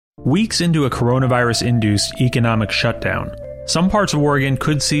Weeks into a coronavirus-induced economic shutdown, some parts of Oregon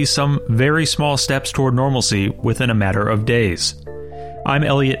could see some very small steps toward normalcy within a matter of days. I'm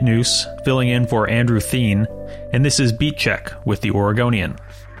Elliot Noose, filling in for Andrew Thien, and this is Beat Check with The Oregonian.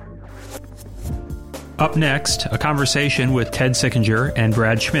 Up next, a conversation with Ted Sickinger and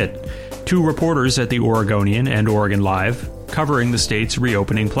Brad Schmidt, two reporters at The Oregonian and Oregon Live, covering the state's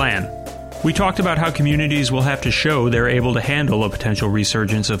reopening plan. We talked about how communities will have to show they're able to handle a potential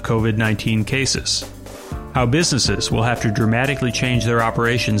resurgence of COVID-19 cases, how businesses will have to dramatically change their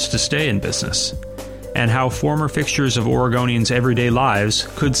operations to stay in business, and how former fixtures of Oregonians' everyday lives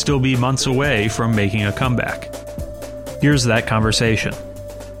could still be months away from making a comeback. Here's that conversation.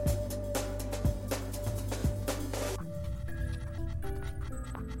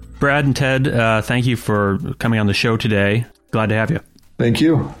 Brad and Ted, thank you for coming on the show today. Glad to have you. Thank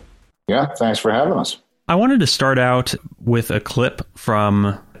you. Yeah, thanks for having us. I wanted to start out with a clip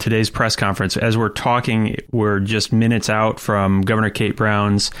from today's press conference. As we're talking, we're just minutes out from Governor Kate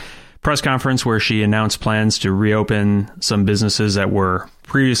Brown's press conference where she announced plans to reopen some businesses that were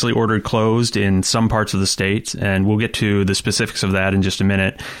previously ordered closed in some parts of the state. And we'll get to the specifics of that in just a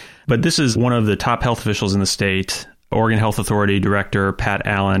minute. But this is one of the top health officials in the state, Oregon Health Authority Director Pat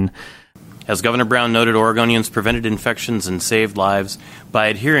Allen. As Governor Brown noted, Oregonians prevented infections and saved lives by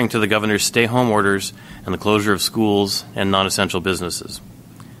adhering to the governor's stay-home orders and the closure of schools and non-essential businesses.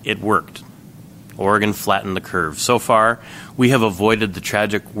 It worked. Oregon flattened the curve. So far, we have avoided the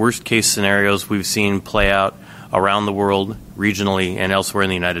tragic worst-case scenarios we've seen play out around the world, regionally, and elsewhere in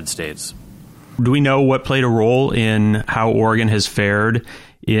the United States. Do we know what played a role in how Oregon has fared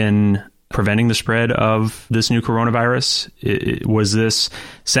in preventing the spread of this new coronavirus? Was this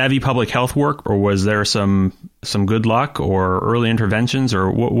savvy public health work, or was there some good luck or early interventions, or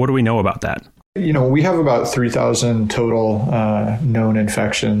what do we know about that? You know, we have about 3,000 total known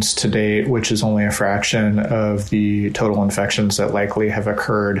infections to date, which is only a fraction of the total infections that likely have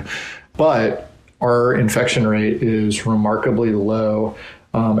occurred. But our infection rate is remarkably low.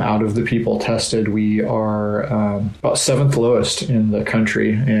 Out of the people tested, we are about seventh lowest in the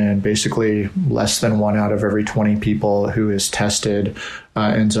country, and basically less than 1 out of every 20 people who is tested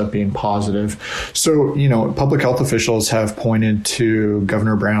ends up being positive. So, you know, public health officials have pointed to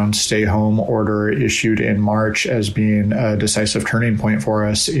Governor Brown's stay-home order issued in March as being a decisive turning point for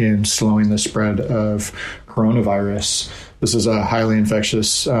us in slowing the spread of coronavirus. This is a highly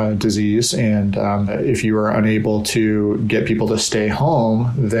infectious disease, and if you are unable to get people to stay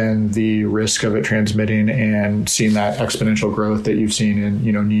home, then the risk of it transmitting and seeing that exponential growth that you've seen in,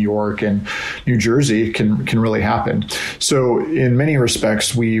 you know, New York and New Jersey can really happen. So in many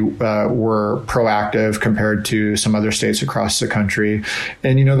respects, we were proactive compared to some other states across the country.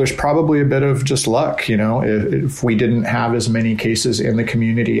 And, you know, there's probably a bit of just luck. You know, if we didn't have as many cases in the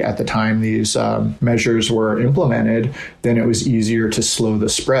community at the time these measures were implemented, then it was easier to slow the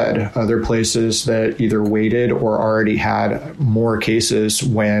spread. Other places that either waited or already had more cases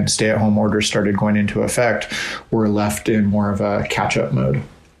when stay-at-home orders started going into effect were left in more of a catch-up mode.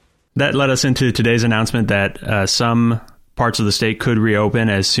 That led us into today's announcement that some parts of the state could reopen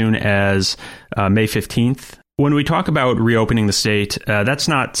as soon as May 15th. When we talk about reopening the state, that's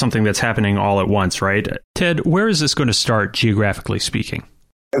not something that's happening all at once, right? Ted, where is this going to start, geographically speaking?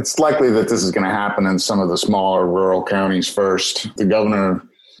 It's likely that this is going to happen in some of the smaller rural counties first. The governor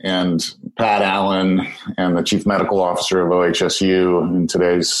and Pat Allen and the chief medical officer of OHSU in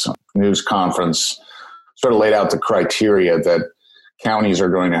today's news conference sort of laid out the criteria that counties are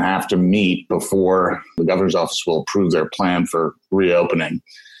going to have to meet before the governor's office will approve their plan for reopening.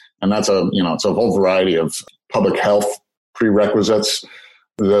 And that's it's a whole variety of public health prerequisites.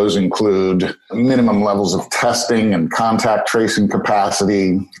 Those include minimum levels of testing and contact tracing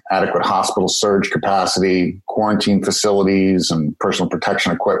capacity, adequate hospital surge capacity, quarantine facilities, and personal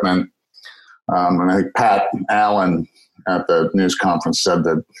protection equipment. And I think Pat Allen at the news conference said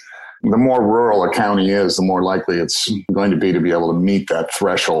that the more rural a county is, the more likely it's going to be able to meet that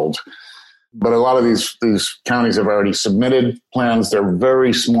threshold. But a lot of these counties have already submitted plans. They're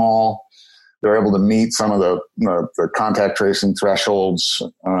very small. They're able to meet some of the contact tracing thresholds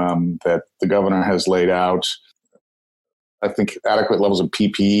that the governor has laid out. I think adequate levels of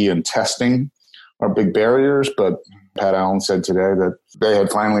PPE and testing are big barriers, but Pat Allen said today that they had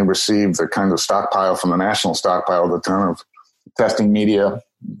finally received the kind of stockpile from the national stockpile, the ton of testing media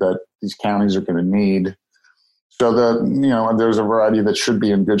that these counties are going to need. So that, there's a variety that should be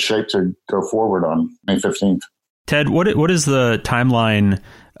in good shape to go forward on May 15th. Ted, what is the timeline,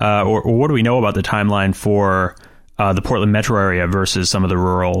 or what do we know about the timeline for the Portland metro area versus some of the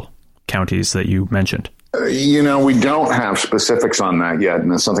rural counties that you mentioned? We don't have specifics on that yet,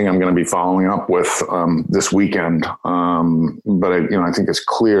 and it's something I'm going to be following up with this weekend. But I think it's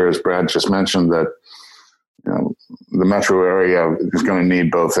clear, as Brad just mentioned, that the metro area is going to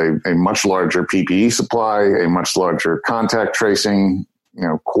need both a much larger PPE supply, a much larger contact tracing,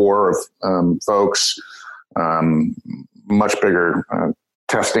 core of folks, much bigger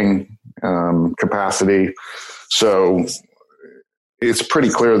testing capacity. So it's pretty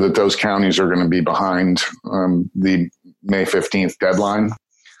clear that those counties are going to be behind the May 15th deadline.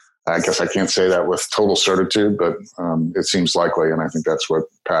 I guess I can't say that with total certitude, but it seems likely, and I think that's what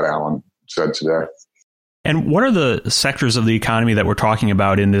Pat Allen said today. And what are the sectors of the economy that we're talking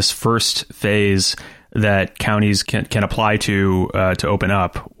about in this first phase that counties can apply to open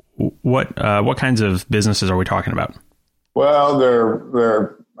up? What kinds of businesses are we talking about? Well, there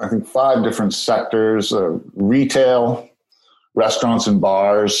are, I think, 5 different sectors: retail, restaurants and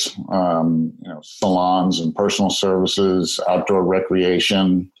bars, salons and personal services, outdoor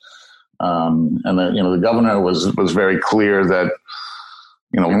recreation, and the governor was very clear that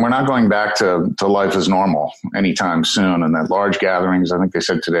we're not going back to life as normal anytime soon, and that large gatherings, I think they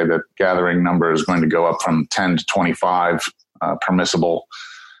said today that gathering number is going to go up from 10 to 25 permissible,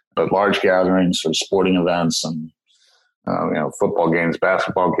 but large gatherings, so sporting events and football games,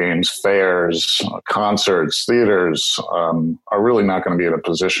 basketball games, fairs, concerts, theaters are really not going to be in a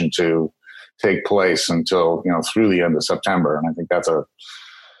position to take place until through the end of September, and I think that's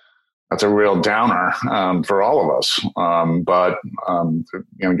a real downer for all of us. But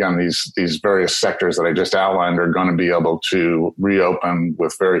again, these various sectors that I just outlined are going to be able to reopen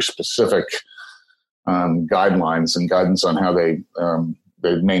with very specific guidelines and guidance on how they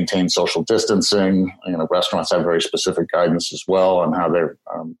maintain social distancing. Restaurants have very specific guidance as well on how they're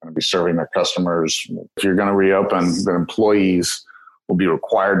going to be serving their customers. If you're going to reopen, the employees will be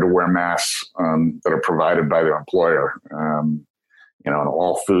required to wear masks that are provided by their employer. And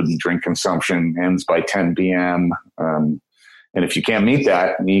all food and drink consumption ends by 10 p.m. And if you can't meet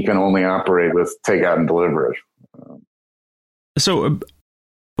that, you can only operate with takeout and delivery. So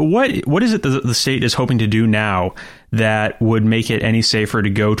what is it that the state is hoping to do now that would make it any safer to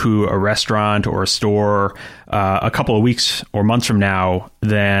go to a restaurant or a store a couple of weeks or months from now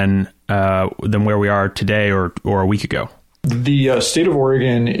than where we are today or a week ago? The state of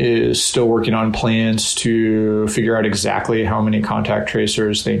Oregon is still working on plans to figure out exactly how many contact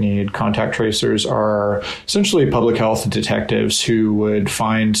tracers they need. Contact tracers are essentially public health detectives who would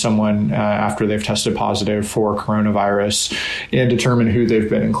find someone after they've tested positive for coronavirus and determine who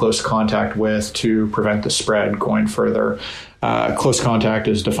they've been in close contact with to prevent the spread going further. Close contact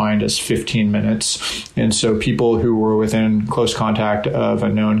is defined as 15 minutes. And so people who were within close contact of a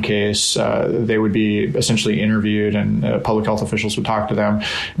known case, they would be essentially interviewed and public health officials would talk to them.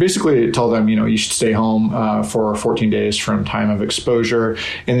 Basically tell them, you should stay home for 14 days from time of exposure.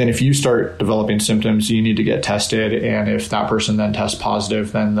 And then if you start developing symptoms, you need to get tested. And if that person then tests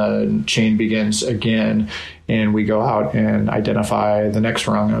positive, then the chain begins again. And we go out and identify the next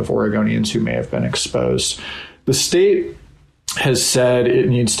rung of Oregonians who may have been exposed. The state has said it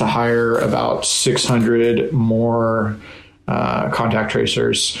needs to hire about 600 more contact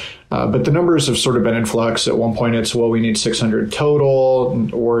tracers. But the numbers have sort of been in flux. At one point it's, we need 600 total,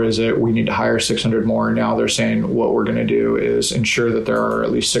 or is it we need to hire 600 more? Now they're saying what we're going to do is ensure that there are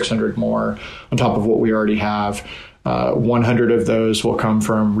at least 600 more on top of what we already have. 100 of those will come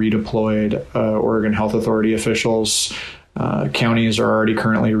from redeployed Oregon Health Authority officials. Counties are already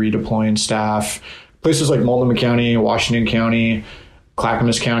currently redeploying staff. Places like Multnomah County, Washington County,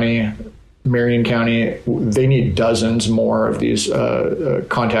 Clackamas County, Marion County, they need dozens more of these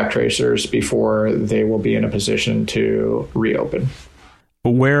contact tracers before they will be in a position to reopen.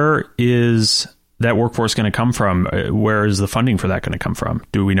 Where is that workforce going to come from? Where is the funding for that going to come from?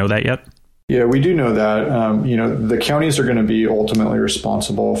 Do we know that yet? Yeah, we do know that. The counties are going to be ultimately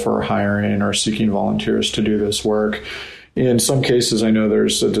responsible for hiring or seeking volunteers to do this work. In some cases, I know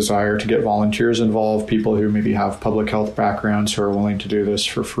there's a desire to get volunteers involved, people who maybe have public health backgrounds who are willing to do this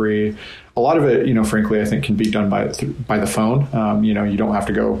for free. A lot of it, frankly, I think can be done by the phone. You don't have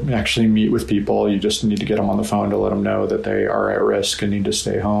to go actually meet with people. You just need to get them on the phone to let them know that they are at risk and need to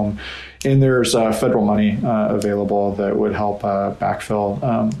stay home. And there's federal money available that would help backfill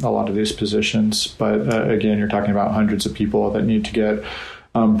a lot of these positions. But again, you're talking about hundreds of people that need to get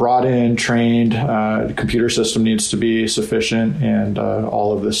brought in, trained. The computer system needs to be sufficient, and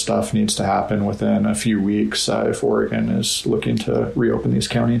all of this stuff needs to happen within a few weeks if Oregon is looking to reopen these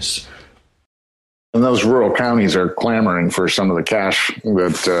counties. And those rural counties are clamoring for some of the cash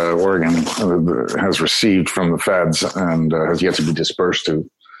that Oregon has received from the feds and has yet to be dispersed to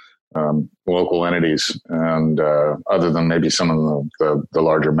local entities, and other than maybe some of the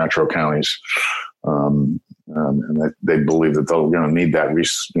larger metro counties. And they believe that they're going to need that,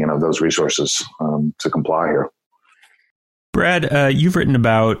 those resources to comply here. Brad, you've written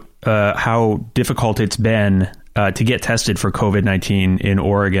about how difficult it's been to get tested for COVID-19 in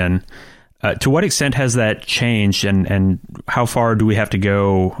Oregon. To what extent has that changed, and how far do we have to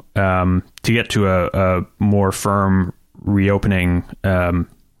go to get to a more firm reopening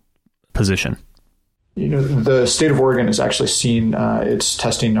position? The state of Oregon has actually seen its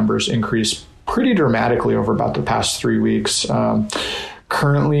testing numbers increase pretty dramatically over about the past 3 weeks.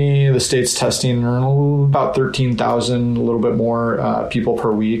 Currently, the state's testing about 13,000, a little bit more people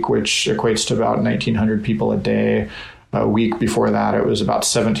per week, which equates to about 1,900 people a day. A week before that, it was about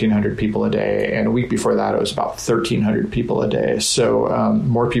 1,700 people a day. And a week before that, it was about 1,300 people a day. So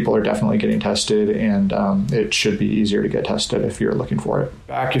more people are definitely getting tested, and it should be easier to get tested if you're looking for it.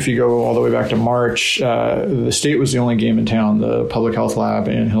 If you go all the way back to March, the state was the only game in town. The public health lab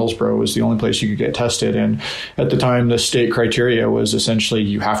in Hillsborough was the only place you could get tested. And at the time, the state criteria was essentially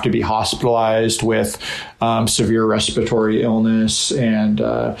you have to be hospitalized with severe respiratory illness, and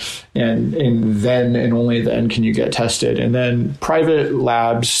then and only then can you get tested. And then private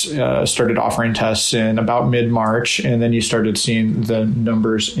labs started offering tests in about mid-March, and then you started seeing the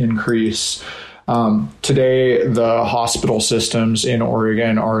numbers increase. Today, the hospital systems in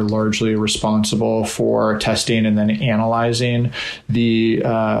Oregon are largely responsible for testing and then analyzing the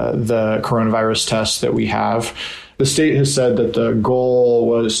coronavirus tests that we have. The state has said that the goal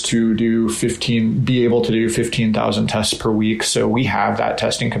was to be able to do 15,000 tests per week. So we have that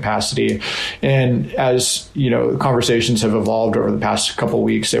testing capacity. And as conversations have evolved over the past couple of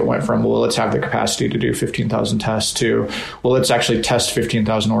weeks, it went from, well, let's have the capacity to do 15,000 tests to, well, let's actually test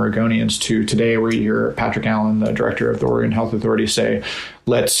 15,000 Oregonians, to today where you hear Patrick Allen, the director of the Oregon Health Authority, say,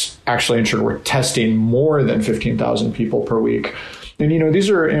 let's actually ensure we're testing more than 15,000 people per week. And, these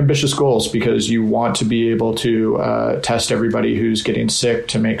are ambitious goals because you want to be able to test everybody who's getting sick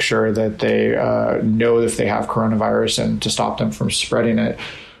to make sure that they know if they have coronavirus and to stop them from spreading it.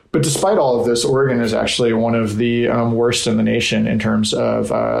 But despite all of this, Oregon is actually one of the worst in the nation in terms of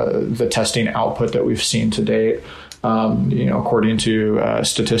the testing output that we've seen to date. According to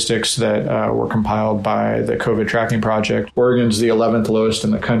statistics that were compiled by the COVID Tracking Project, Oregon's the 11th lowest in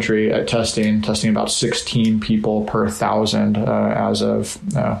the country at testing about 16 people per 1,000 as of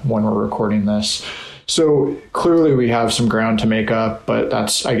when we're recording this. So clearly we have some ground to make up, but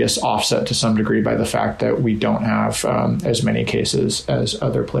that's, I guess, offset to some degree by the fact that we don't have as many cases as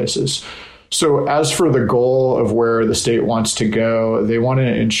other places. So as for the goal of where the state wants to go, they want to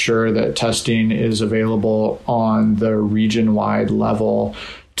ensure that testing is available on the region-wide level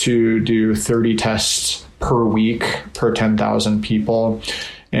to do 30 tests per week per 10,000 people.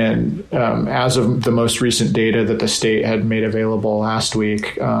 And as of the most recent data that the state had made available last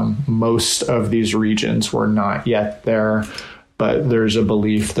week, most of these regions were not yet there, but there's a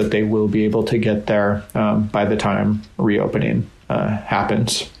belief that they will be able to get there by the time reopening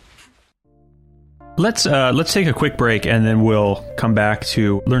happens. Let's take a quick break, and then we'll come back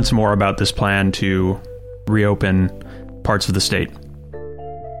to learn some more about this plan to reopen parts of the state.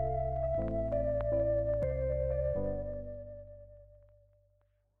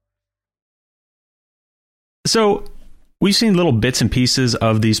 So we've seen little bits and pieces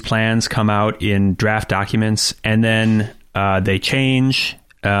of these plans come out in draft documents, and then they change,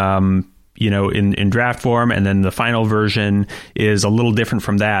 in draft form, and then the final version is a little different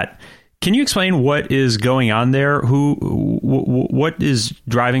from that. Can you explain what is going on there? What is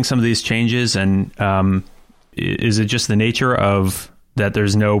driving some of these changes, and is it just the nature of that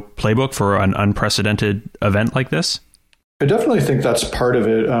there's no playbook for an unprecedented event like this? I definitely think that's part of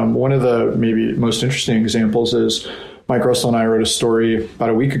it. One of the maybe most interesting examples is Mike Russell and I wrote a story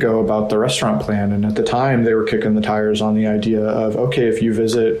about a week ago about the restaurant plan. And at the time, they were kicking the tires on the idea of, okay, if you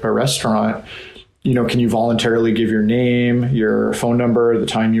visit a restaurant, can you voluntarily give your name, your phone number, the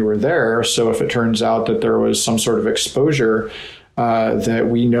time you were there? So if it turns out that there was some sort of exposure, that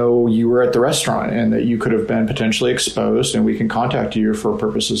we know you were at the restaurant and that you could have been potentially exposed, and we can contact you for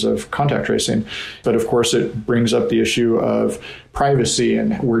purposes of contact tracing. But of course, it brings up the issue of privacy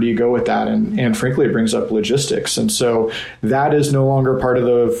and where do you go with that? And frankly, it brings up logistics. And so that is no longer part of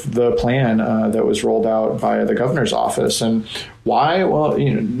the plan that was rolled out by the governor's office. And why? Well,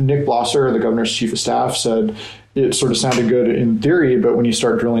 Nick Blosser, the governor's chief of staff, said it sort of sounded good in theory, but when you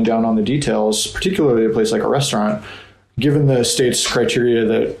start drilling down on the details, particularly a place like a restaurant, given the state's criteria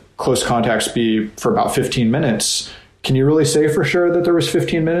that close contacts be for about 15 minutes, can you really say for sure that there was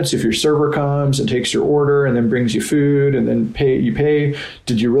 15 minutes? If your server comes and takes your order and then brings you food and then you pay,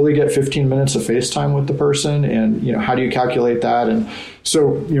 did you really get 15 minutes of FaceTime with the person? And, how do you calculate that? And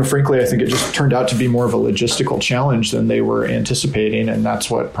so, frankly, I think it just turned out to be more of a logistical challenge than they were anticipating. And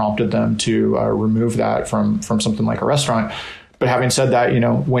that's what prompted them to remove that from something like a restaurant. But having said that,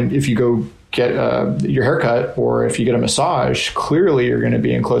 if you go get your haircut or if you get a massage, clearly you're going to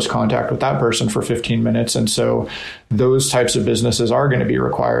be in close contact with that person for 15 minutes. And so those types of businesses are going to be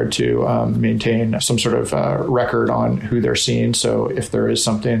required to maintain some sort of record on who they're seeing. So if there is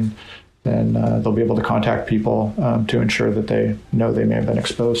something, then they'll be able to contact people to ensure that they know they may have been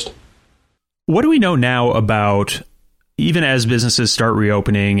exposed. What do we know now about, even as businesses start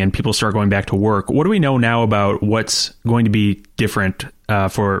reopening and people start going back to work, what do we know now about what's going to be different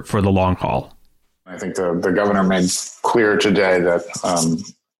for the long haul? I think the governor made clear today that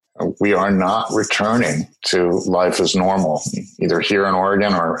we are not returning to life as normal, either here in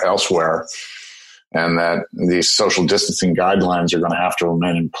Oregon or elsewhere, and that these social distancing guidelines are going to have to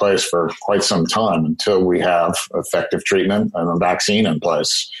remain in place for quite some time until we have effective treatment and a vaccine in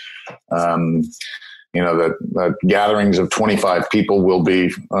place. That gatherings of 25 people will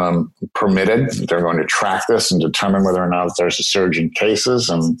be permitted. They're going to track this and determine whether or not there's a surge in cases.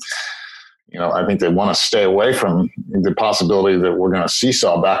 And, I think they want to stay away from the possibility that we're going to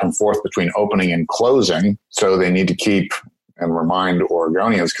seesaw back and forth between opening and closing. So they need to keep and remind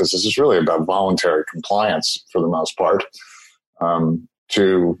Oregonians, because this is really about voluntary compliance for the most part,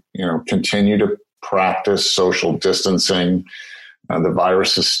 to, continue to practice social distancing. The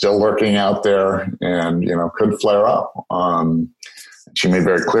virus is still lurking out there and, could flare up. She made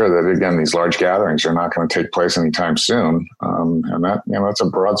very clear that, again, these large gatherings are not going to take place anytime soon. And that, that's a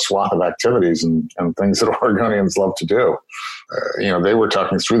broad swath of activities and things that Oregonians love to do. They were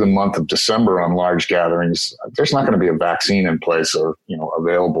talking through the month of December on large gatherings. There's not going to be a vaccine in place or,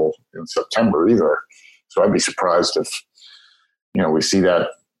 available in September either. So I'd be surprised if, we see that,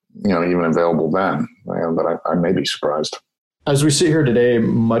 even available then. But I may be surprised. As we sit here today,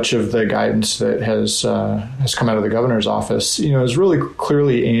 much of the guidance that has come out of the governor's office, is really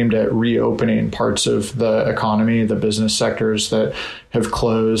clearly aimed at reopening parts of the economy, the business sectors that have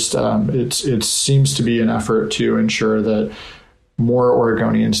closed. It seems to be an effort to ensure that more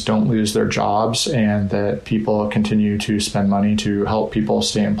Oregonians don't lose their jobs and that people continue to spend money to help people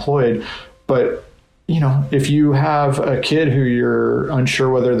stay employed. But if you have a kid who you're unsure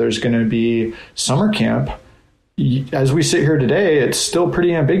whether there's going to be summer camp, as we sit here today, it's still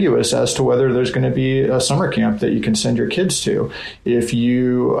pretty ambiguous as to whether there's going to be a summer camp that you can send your kids to. If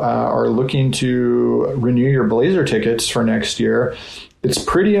you are looking to renew your Blazer tickets for next year, it's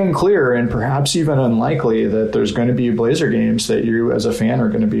pretty unclear and perhaps even unlikely that there's going to be Blazer games that you as a fan are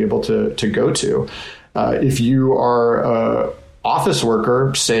going to be able to go to. If you are office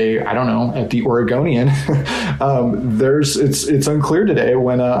worker, say, I don't know, at the Oregonian, it's unclear today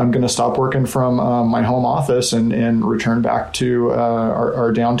when I'm going to stop working from my home office and return back to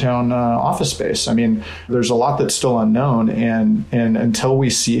our downtown office space. I mean, there's a lot that's still unknown, and until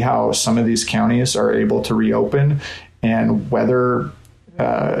we see how some of these counties are able to reopen and whether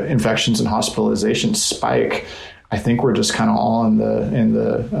infections and hospitalizations spike, I think we're just kind of all in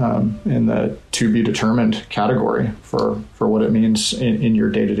the to be determined category for what it means in your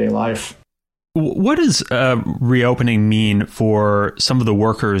day-to-day life. What does reopening mean for some of the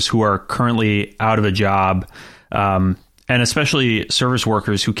workers who are currently out of a job, and especially service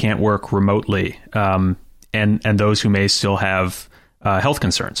workers who can't work remotely, and those who may still have health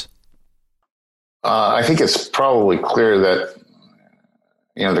concerns? I think it's probably clear that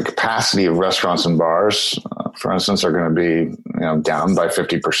the capacity of restaurants and bars, for instance, are going to be down by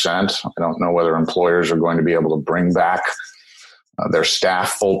 50%. I don't know whether employers are going to be able to bring back their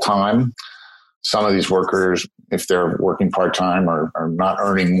staff full time. Some of these workers, if they're working part time, are not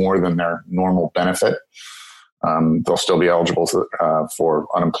earning more than their normal benefit. They'll still be eligible for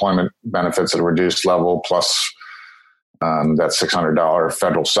unemployment benefits at a reduced level, plus that $600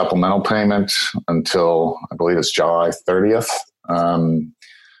 federal supplemental payment until I believe it's July 30th.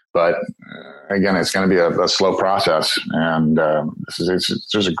 But again, it's going to be a slow process, and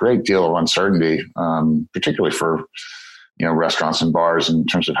there's a great deal of uncertainty, particularly for restaurants and bars in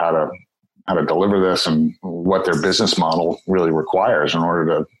terms of how to deliver this and what their business model really requires in order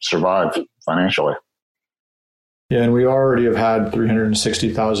to survive financially. Yeah, and we already have had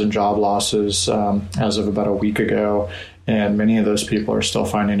 360,000 job losses as of about a week ago. And many of those people are still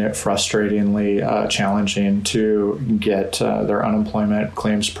finding it frustratingly challenging to get their unemployment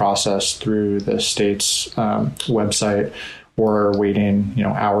claims processed through the state's website, or waiting,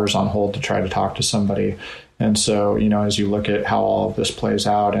 hours on hold to try to talk to somebody. And so, as you look at how all of this plays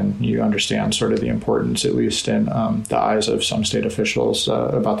out and you understand sort of the importance, at least in the eyes of some state officials,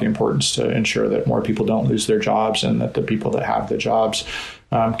 about the importance to ensure that more people don't lose their jobs and that the people that have the jobs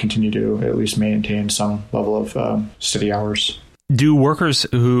continue to at least maintain some level of steady hours. Do workers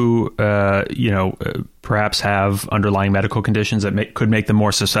who, perhaps have underlying medical conditions that could make them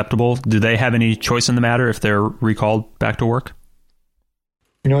more susceptible, do they have any choice in the matter if they're recalled back to work?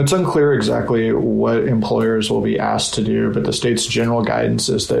 It's unclear exactly what employers will be asked to do, but the state's general guidance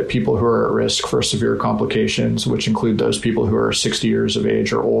is that people who are at risk for severe complications, which include those people who are 60 years of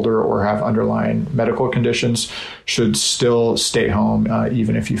age or older or have underlying medical conditions, should still stay home,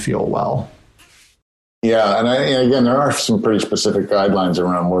 even if you feel well. Yeah, and again, there are some pretty specific guidelines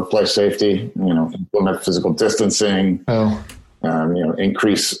around workplace safety, implement physical distancing.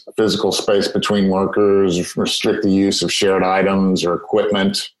 Increase physical space between workers, restrict the use of shared items or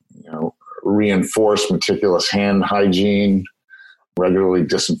equipment, reinforce meticulous hand hygiene, regularly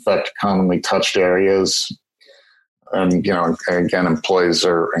disinfect commonly touched areas. And, again, employees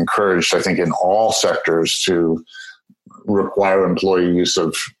are encouraged, I think, in all sectors to require employee use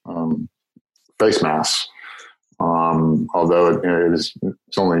of face masks. Although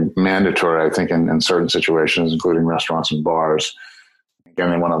it's only mandatory, I think, in certain situations, including restaurants and bars.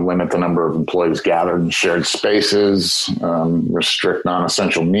 Again, they want to limit the number of employees gathered in shared spaces, restrict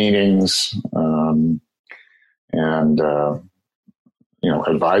non-essential meetings, and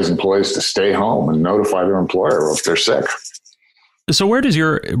advise employees to stay home and notify their employer if they're sick. So where does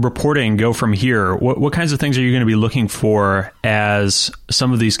your reporting go from here? What kinds of things are you going to be looking for as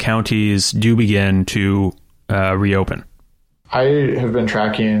some of these counties do begin to reopen? I have been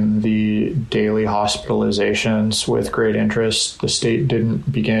tracking the daily hospitalizations with great interest. The state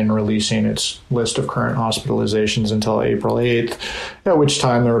didn't begin releasing its list of current hospitalizations until April 8th, at which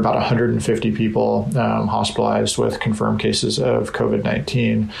time there were about 150 people hospitalized with confirmed cases of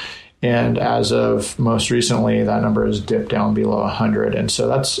COVID-19. And as of most recently, that number has dipped down below 100. And so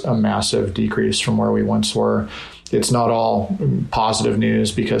that's a massive decrease from where we once were. It's not all positive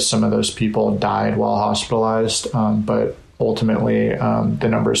news because some of those people died while hospitalized, but ultimately the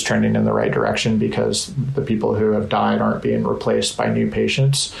number is trending in the right direction because the people who have died aren't being replaced by new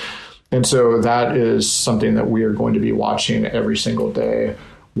patients. And so that is something that we are going to be watching every single day.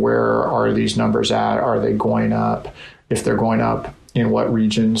 Where are these numbers at? Are they going up? If they're going up, in what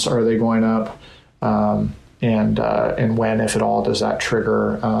regions are they going up? And when, if at all, does that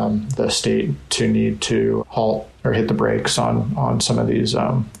trigger the state to need to halt or hit the brakes on some of these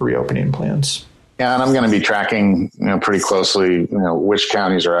reopening plans? Yeah, and I'm going to be tracking, pretty closely, which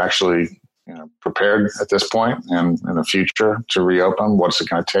counties are actually, prepared at this point and in the future to reopen. What's it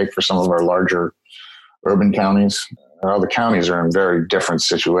going to take for some of our larger urban counties? All the counties are in very different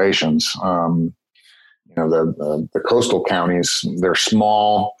situations. The coastal counties, they're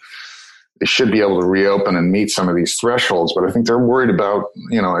small. They should be able to reopen and meet some of these thresholds, but I think they're worried about,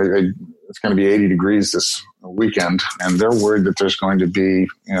 it's going to be 80 degrees this weekend, and they're worried that there's going to be,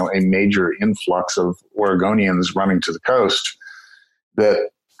 a major influx of Oregonians running to the coast that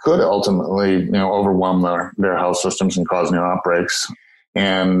could ultimately, overwhelm their health systems and cause new outbreaks.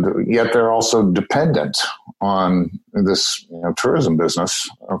 And yet they're also dependent on this tourism business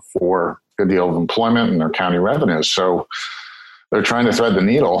for a good deal of employment and their county revenues. So they're trying to thread the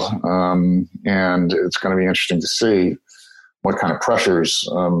needle, and it's going to be interesting to see what kind of pressures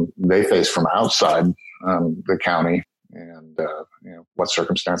they face from outside the county and what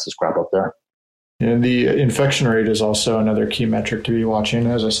circumstances crop up there. And the infection rate is also another key metric to be watching.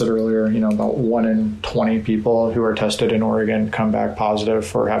 As I said earlier, about 1 in 20 people who are tested in Oregon come back positive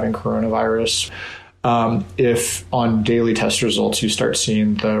for having coronavirus. If on daily test results you start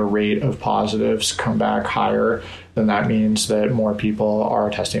seeing the rate of positives come back higher, then that means that more people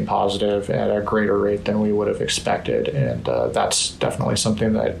are testing positive at a greater rate than we would have expected. And that's definitely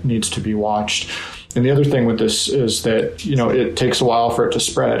something that needs to be watched. And the other thing with this is that, it takes a while for it to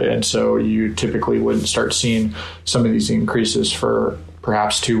spread. And so you typically wouldn't start seeing some of these increases for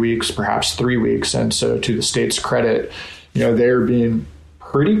perhaps 2 weeks, perhaps 3 weeks. And so to the state's credit, they're being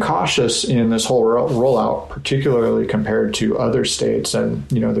pretty cautious in this whole rollout, particularly compared to other states. And,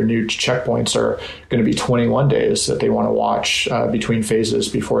 their new checkpoints are going to be 21 days that they want to watch between phases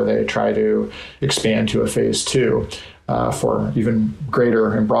before they try to expand to a phase 2 for even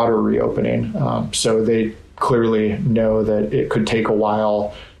greater and broader reopening. So they clearly know that it could take a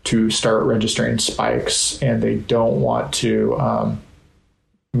while to start registering spikes, and they don't want to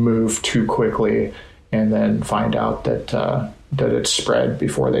move too quickly and then find out that it's spread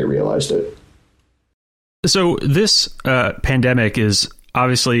before they realized it. So this pandemic is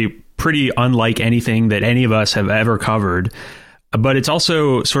obviously pretty unlike anything that any of us have ever covered. But it's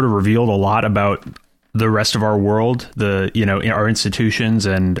also sort of revealed a lot about the rest of our world, our institutions,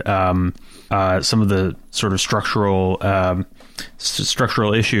 and some of the sort of structural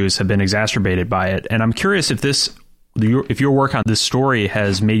issues have been exacerbated by it. And I'm curious if your work on this story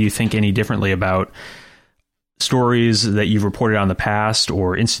has made you think any differently about stories that you've reported on in the past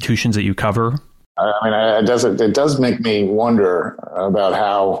or institutions that you cover. I mean, it does make me wonder about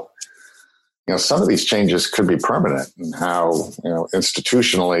how, some of these changes could be permanent, and how,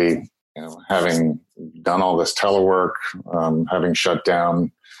 institutionally, having done all this telework, having shut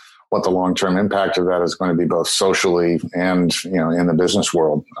down, what the long-term impact of that is going to be, both socially and, in the business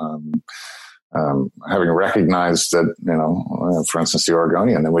world. Having recognized that, for instance, the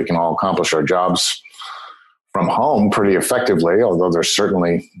Oregonian, that we can all accomplish our jobs from home pretty effectively, although there's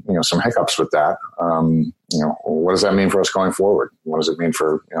certainly, some hiccups with that. What does that mean for us going forward? What does it mean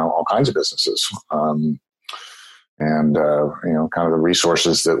for, all kinds of businesses? And kind of the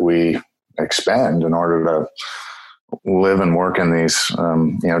resources that we expend in order to live and work in these,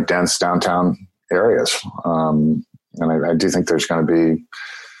 dense downtown areas. And I do think there's going to be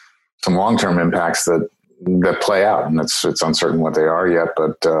some long-term impacts that play out, and it's uncertain what they are yet,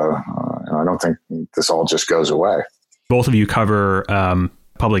 but I don't think this all just goes away. Both of you cover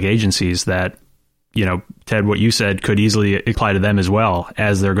public agencies that, Ted, what you said could easily apply to them as well,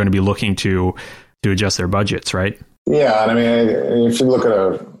 as they're going to be looking to adjust their budgets, right? Yeah, and I mean, if you look at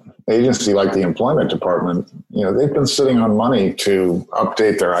an agency like the Employment Department, they've been sitting on money to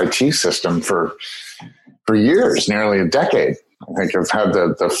update their IT system for years, nearly a decade. I think have had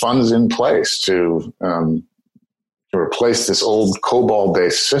the funds in place to replace this old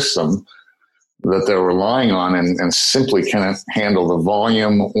COBOL-based system that they're relying on, and simply can't handle the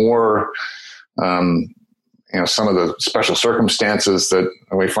volume or some of the special circumstances that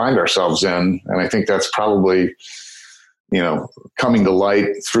we find ourselves in. And I think that's probably coming to light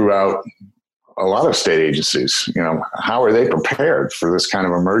throughout a lot of state agencies. How are they prepared for this kind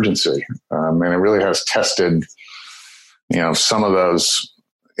of emergency? And it really has tested some of those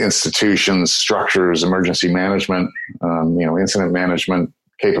institutions, structures, emergency management, incident management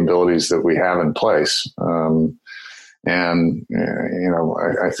capabilities that we have in place. I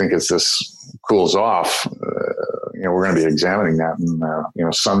think as this cools off, we're going to be examining that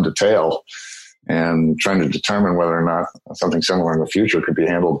in, some detail, and trying to determine whether or not something similar in the future could be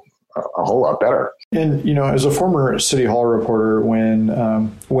handled a whole lot better. And, as a former City Hall reporter, when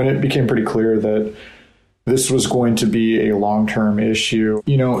it became pretty clear that this was going to be a long-term issue,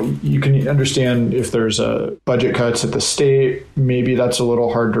 you can understand if there's a budget cuts at the state, maybe that's a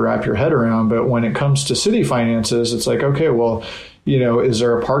little hard to wrap your head around. But when it comes to city finances, it's like, okay, well, is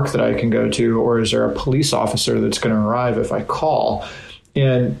there a park that I can go to, or is there a police officer that's going to arrive if I call?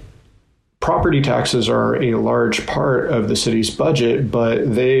 And property taxes are a large part of the city's budget,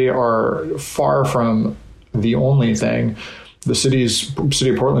 but they are far from the only thing. The city of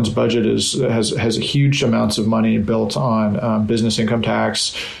Portland's budget has huge amounts of money built on business income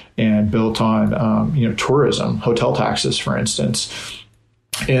tax and built on tourism, hotel taxes, for instance.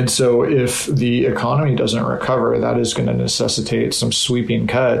 And so if the economy doesn't recover, that is going to necessitate some sweeping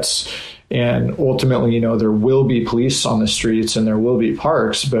cuts. And ultimately, there will be police on the streets and there will be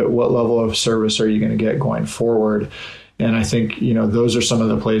parks, but what level of service are you going to get going forward? And I think, those are some of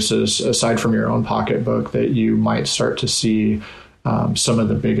the places, aside from your own pocketbook, that you might start to see some of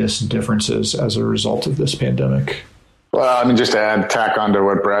the biggest differences as a result of this pandemic. Well, just to tack on to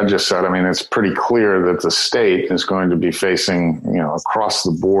what Brad just said, it's pretty clear that the state is going to be facing, across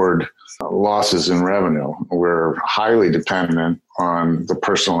the board losses in revenue. We're highly dependent on the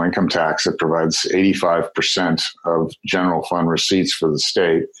personal income tax that provides 85% of general fund receipts for the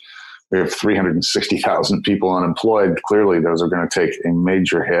state. We have 360,000 people unemployed. Clearly, those are going to take a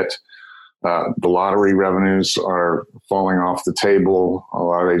major hit. The lottery revenues are falling off the table. A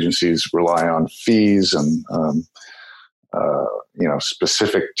lot of agencies rely on fees and,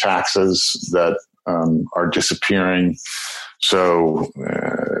 specific taxes that are disappearing. So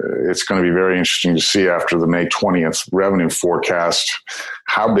it's going to be very interesting to see after the May 20th revenue forecast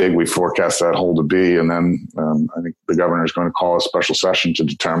how big we forecast that hole to be. And then I think the governor is going to call a special session to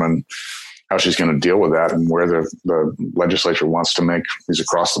determine how she's going to deal with that and where the legislature wants to make these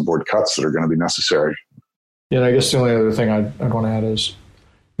across-the-board cuts that are going to be necessary. Yeah, and I guess the only other thing I'd want to add is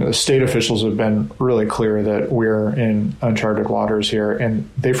the state officials have been really clear that we're in uncharted waters here, and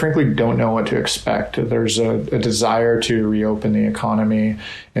they frankly don't know what to expect. There's a desire to reopen the economy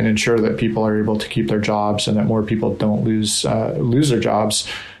and ensure that people are able to keep their jobs and that more people don't lose their jobs.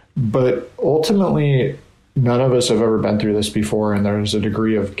 But ultimately, none of us have ever been through this before, and there's a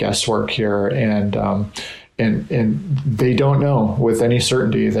degree of guesswork here, and they don't know with any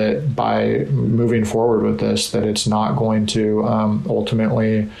certainty that by moving forward with this, that it's not going to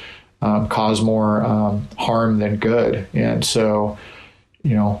ultimately cause more harm than good. And so,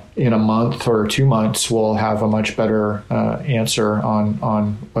 in a month or 2 months, we'll have a much better answer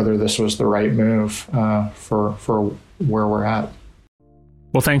on whether this was the right move for where we're at.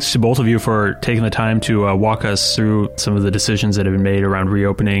 Well, thanks to both of you for taking the time to walk us through some of the decisions that have been made around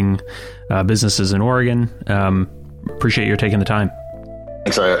reopening businesses in Oregon. Appreciate your taking the time.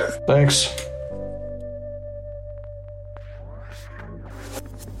 Thanks, Wyatt. Thanks.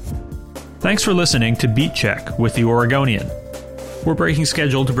 Thanks for listening to Beat Check with the Oregonian. We're breaking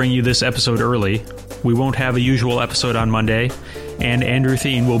schedule to bring you this episode early. We won't have a usual episode on Monday, and Andrew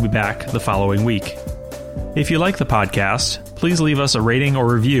Thien will be back the following week. If you like the podcast, please leave us a rating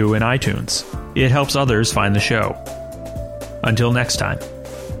or review in iTunes. It helps others find the show. Until next time.